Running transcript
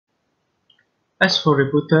As for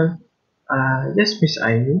rebuttal, yes, Miss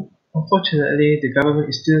Aini, unfortunately, the government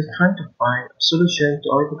is still trying to find a solution to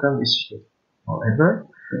overcome this issue. However,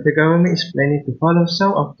 the government is planning to follow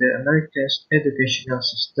some of the American's educational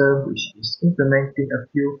system, which is implementing a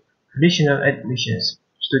few additional admissions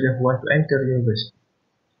to students who want to enter university.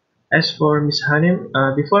 As for Ms. Hanim,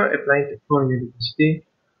 before applying to foreign university,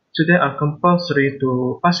 students are compulsory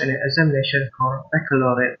to pass an examination called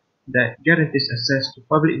baccalaureate that guarantees access to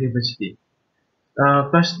public university.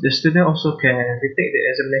 Plus, the student also can retake the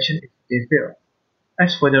examination if they fail.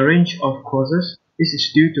 As for the range of courses, this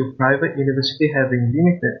is due to private university having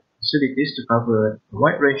limited facilities to cover a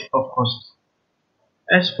wide range of courses.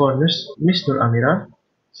 As for Ms. Noor Amira,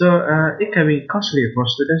 it can be costly for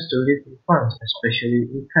students to live in France, especially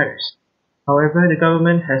in Paris. However, the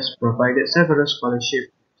government has provided several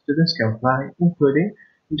scholarships students can apply, including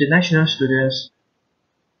international students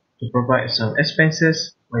to provide some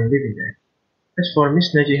expenses when living there. As for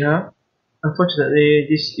Ms. Najiha, unfortunately,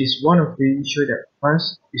 this is one of the issues that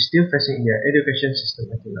France is still facing in their education system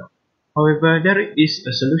until now. However, there is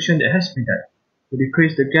a solution that has been done to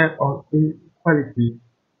decrease the gap of inequality,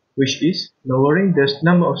 which is lowering the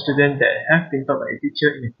number of students that have been taught by a teacher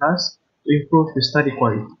in a class to improve the study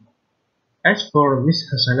quality. As for Ms.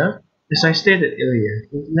 Hassana, as I stated earlier,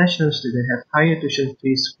 international students have higher tuition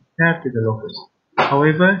fees compared to the locals.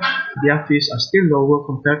 However, their fees are still lower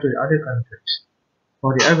compared to the other countries.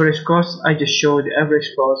 For the average cost, I just show the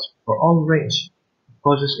average cost for all range of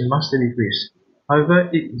courses in master degrees. However,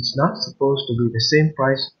 it is not supposed to be the same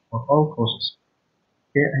price for all courses.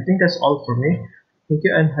 Okay, I think that's all for me. Thank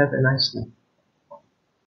you and have a nice day.